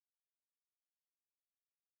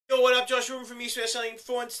Yo, what up? Josh Rubin from East West Selling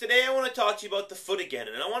Performance. Today I want to talk to you about the foot again,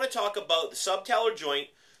 and I want to talk about the subtalar joint,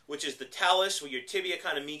 which is the talus, where your tibia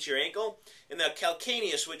kind of meets your ankle, and the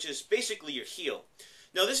calcaneus, which is basically your heel.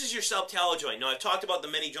 Now, this is your subtalar joint. Now, I've talked about the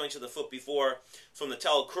many joints of the foot before, from the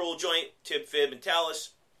talocalcaneal joint, tib, fib, and talus.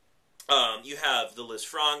 You have the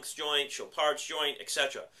Lisfranc's joint, Chopard's joint,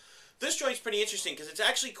 etc. This joint's pretty interesting because it's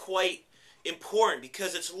actually quite important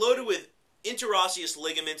because it's loaded with interosseous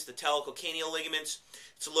ligaments, the talocalcaneal ligaments.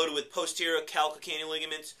 It's loaded with posterior calcaneal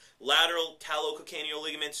ligaments, lateral talocalcaneal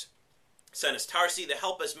ligaments, sinus, tarsi, that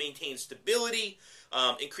help us maintain stability,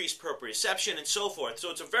 increase proprioception, and so forth. So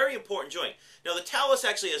it's a very important joint. Now, the talus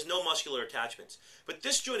actually has no muscular attachments, but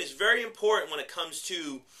this joint is very important when it comes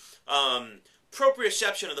to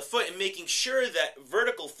proprioception of the foot and making sure that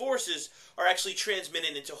vertical forces are actually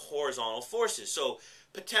transmitted into horizontal forces. So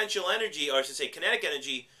potential energy, or I should say kinetic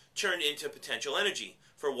energy, turned into potential energy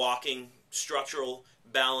for walking, structural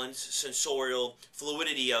balance, sensorial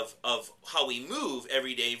fluidity of how we move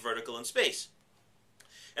every day, vertical in space.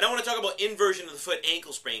 And I want to talk about inversion of the foot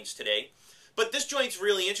ankle sprains today. But this joint's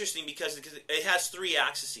really interesting because it has three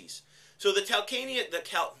axes. So the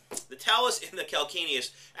talus and the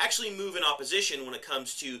calcaneus actually move in opposition when it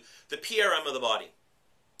comes to the PRM of the body.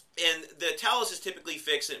 And the talus is typically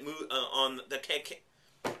fixed and on the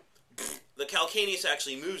calcaneus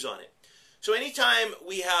actually moves on it. So anytime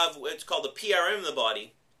we have what's called the PRM of the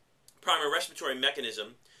body, primary respiratory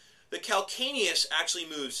mechanism, the calcaneus actually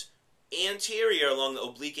moves anterior along the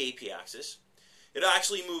oblique AP axis. It'll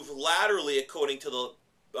actually move laterally according to the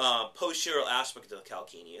posterior aspect of the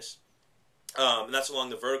calcaneus, and that's along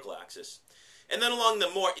the vertical axis. And then along the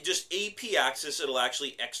more just AP axis, it'll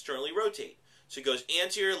actually externally rotate. So it goes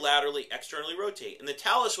anterior, laterally, externally rotate. And the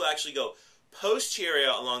talus will actually go posterior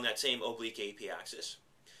along that same oblique AP axis.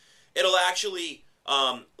 It'll actually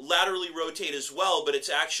laterally rotate as well, but it's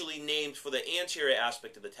actually named for the anterior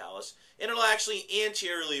aspect of the talus. And it'll actually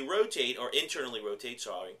anteriorly rotate, or internally rotate,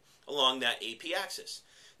 sorry, along that AP axis.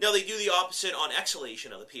 Now, they do the opposite on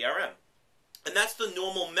exhalation of the PRM. And that's the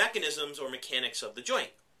normal mechanisms or mechanics of the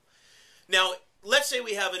joint. Now, let's say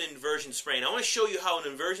we have an inversion sprain. I want to show you how an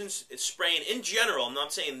inversion sprain in general, I'm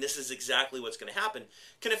not saying this is exactly what's going to happen,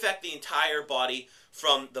 can affect the entire body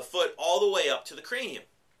from the foot all the way up to the cranium.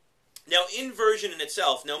 Now, inversion in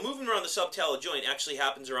itself, now moving around the subtalar joint actually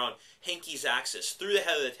happens around Henke's axis, through the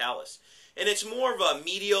head of the talus. And it's more of a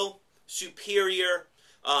medial, superior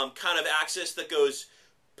kind of axis that goes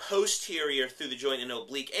posterior through the joint in an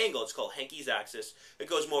oblique angle. It's called Henke's axis. It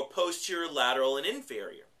goes more posterior, lateral, and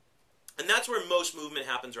inferior. And that's where most movement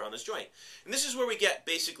happens around this joint. And this is where we get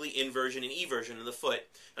basically inversion and eversion in the foot.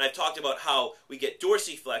 And I've talked about how we get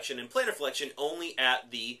dorsiflexion and plantar flexion only at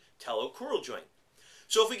the talocalcaneal joint.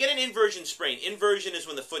 So if we get an inversion sprain, inversion is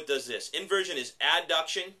when the foot does this. Inversion is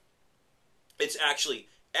adduction. It's actually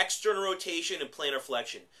external rotation and plantar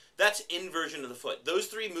flexion. That's inversion of the foot. Those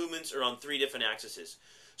three movements are on three different axes.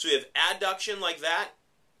 So we have adduction like that.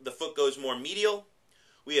 The foot goes more medial.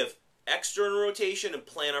 We have external rotation and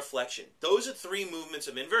plantar flexion. Those are three movements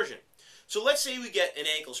of inversion. So let's say we get an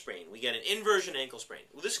ankle sprain. We get an inversion ankle sprain.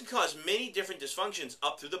 Well, this can cause many different dysfunctions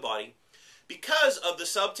up through the body because of the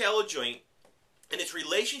subtalar joint and its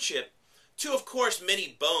relationship to, of course,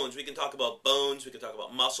 many bones. We can talk about bones, we can talk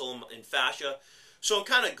about muscle and fascia. So I'm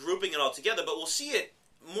kind of grouping it all together, but we'll see it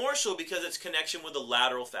more so because it's connection with the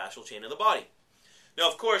lateral fascial chain of the body. Now,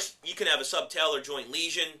 of course, you can have a subtalar joint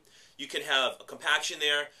lesion, you can have a compaction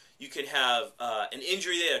there, you can have an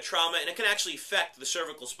injury there, a trauma, and it can actually affect the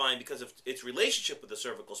cervical spine because of its relationship with the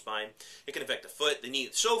cervical spine. It can affect the foot, the knee,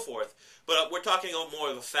 and so forth, but we're talking about more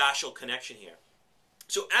of a fascial connection here.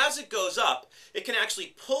 So as it goes up, it can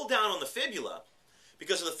actually pull down on the fibula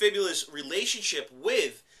because of the fibula's relationship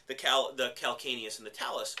with the calcaneus and the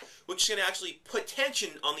talus, which can actually put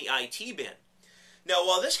tension on the IT band. Now,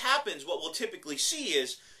 while this happens, what we'll typically see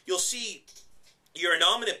is you'll see your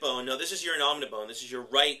innominate bone. Now, this is your innominate bone. This is your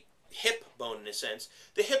right hip bone in a sense.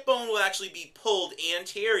 The hip bone will actually be pulled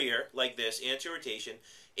anterior, like this, anterior rotation,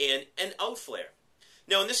 and an out flare.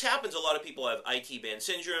 Now, when this happens, a lot of people have IT band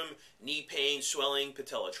syndrome, knee pain, swelling,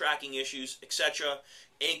 patella tracking issues, etc.,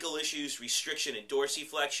 ankle issues, restriction and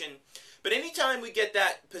dorsiflexion. But anytime we get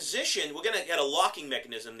that position, we're going to get a locking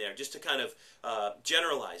mechanism there, just to kind of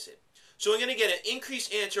generalize it. So we're going to get an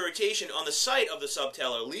increased anterior rotation on the site of the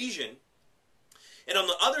subtalar lesion, and on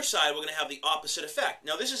the other side, we're going to have the opposite effect.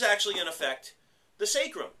 Now, this is actually going to affect the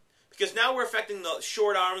sacrum, because now we're affecting the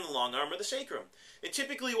short arm and the long arm of the sacrum. And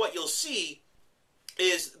typically what you'll see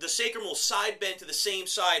is the sacrum will side bend to the same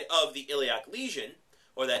side of the iliac lesion,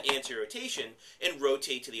 or that anterior rotation, and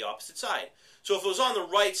rotate to the opposite side. So if it was on the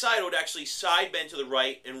right side, it would actually side bend to the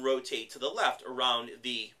right and rotate to the left around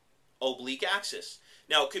the oblique axis.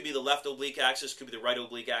 Now, it could be the left oblique axis, could be the right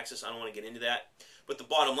oblique axis. I don't want to get into that. But the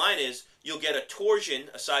bottom line is you'll get a torsion,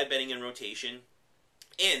 a side bending and rotation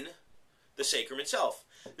in the sacrum itself.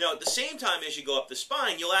 Now, at the same time as you go up the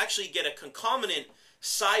spine, you'll actually get a concomitant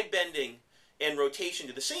side bending and rotation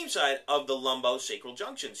to the same side of the lumbosacral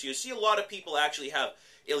junction. So you see a lot of people actually have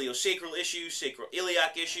iliosacral issues,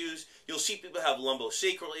 sacroiliac issues. You'll see people have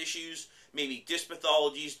lumbosacral issues, maybe disc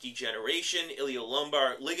pathologies, degeneration,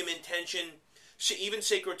 iliolumbar ligament tension, even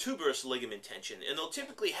sacrotuberous ligament tension. And they'll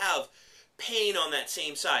typically have pain on that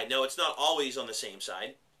same side. Now, it's not always on the same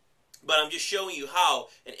side, but I'm just showing you how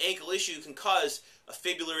an ankle issue can cause a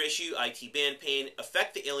fibular issue, IT band pain,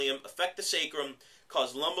 affect the ilium, affect the sacrum,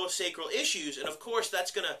 cause lumbosacral issues, and of course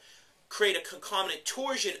that's going to create a concomitant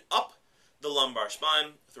torsion up the lumbar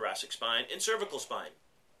spine, thoracic spine, and cervical spine.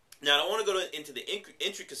 Now, I don't want to go into the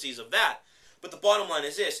intricacies of that, but the bottom line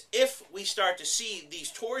is this. If we start to see these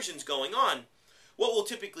torsions going on, what we'll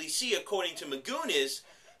typically see, according to Magoon, is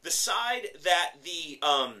the side that the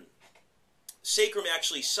sacrum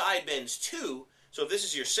actually side bends to. So if this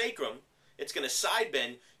is your sacrum, it's going to side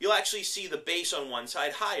bend. You'll actually see the base on one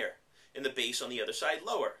side higher and the base on the other side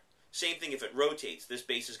lower. Same thing if it rotates. This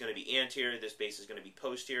base is going to be anterior, this base is going to be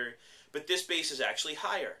posterior, but this base is actually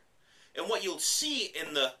higher. And what you'll see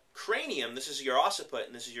in the cranium, this is your occiput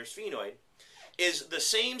and this is your sphenoid, is the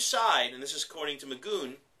same side, and this is according to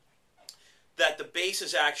Magoon, that the base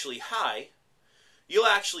is actually high. You'll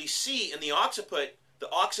actually see in the occiput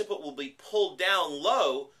will be pulled down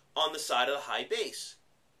low on the side of the high base.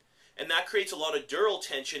 And that creates a lot of dural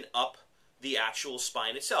tension up the actual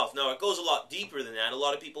spine itself. Now, it goes a lot deeper than that. A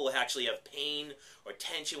lot of people actually have pain or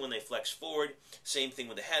tension when they flex forward. Same thing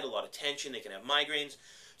with the head, a lot of tension. They can have migraines.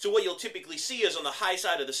 So what you'll typically see is on the high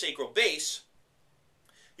side of the sacral base,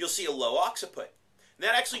 you'll see a low occiput. And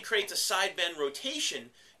that actually creates a side bend rotation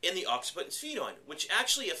in the occiput and sphenoid, which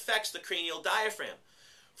actually affects the cranial diaphragm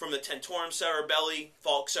from the tentorum cerebelli,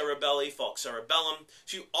 falx cerebellum.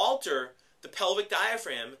 So you alter the pelvic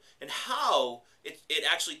diaphragm and how it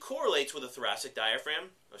actually correlates with the thoracic diaphragm,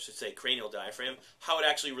 or I should say cranial diaphragm, how it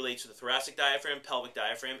actually relates to the thoracic diaphragm, pelvic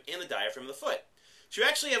diaphragm, and the diaphragm of the foot. So you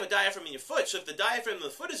actually have a diaphragm in your foot, so if the diaphragm of the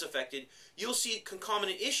foot is affected, you'll see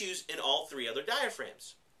concomitant issues in all three other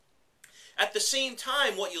diaphragms. At the same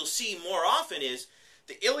time, what you'll see more often is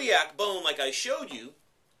the iliac bone, like I showed you,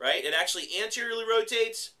 right? It actually anteriorly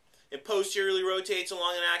rotates and posteriorly rotates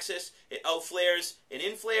along an axis. It outflares and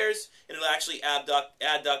inflares, and it'll actually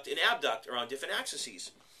adduct and abduct around different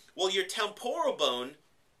axes. Well, your temporal bone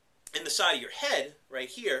in the side of your head, right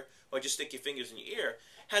here, or just stick your fingers in your ear,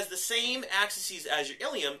 has the same axes as your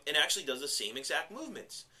ilium and actually does the same exact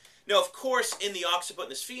movements. Now, of course, in the occiput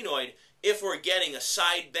and the sphenoid, if we're getting a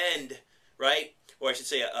side bend, right, or I should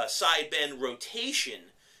say a side bend rotation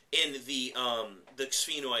in the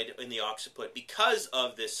sphenoid in the occiput because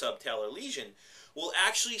of this subtalar lesion, we'll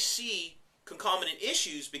actually see concomitant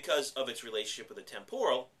issues because of its relationship with the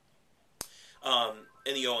temporal.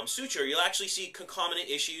 In the OM suture, you'll actually see concomitant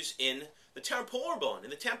issues in the temporal bone.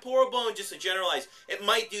 And the temporal bone, just to generalize, it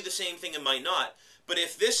might do the same thing, it might not. But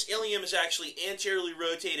if this ilium is actually anteriorly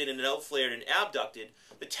rotated and outflared and abducted,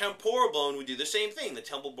 the temporal bone would do the same thing. The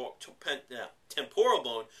temporal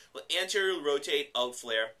bone will anteriorly rotate,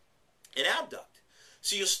 outflare, and abduct.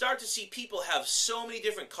 So you'll start to see people have so many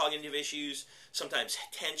different cognitive issues, sometimes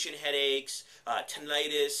tension headaches,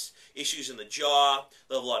 tinnitus, issues in the jaw.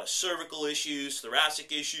 They'll have a lot of cervical issues,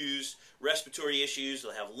 thoracic issues, respiratory issues.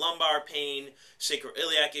 They'll have lumbar pain,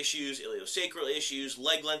 sacroiliac issues, iliosacral issues,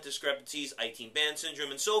 leg length discrepancies, IT band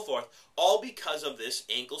syndrome, and so forth, all because of this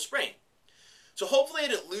ankle sprain. So hopefully I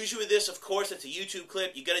didn't lose you with this. Of course, it's a YouTube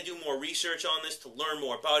clip. You've got to do more research on this to learn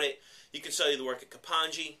more about it. You can study the work of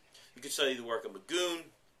Kapanji. You can study the work of Magoon.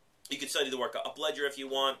 You can study the work of Upledger if you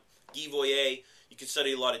want, Guy Voyer. You can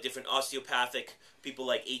study a lot of different osteopathic people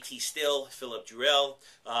like A.T. Still, Philip Durrell.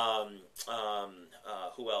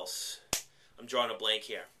 Who else? I'm drawing a blank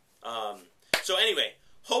here. So anyway,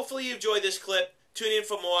 hopefully you enjoyed this clip. Tune in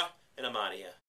for more, and I'm out of here.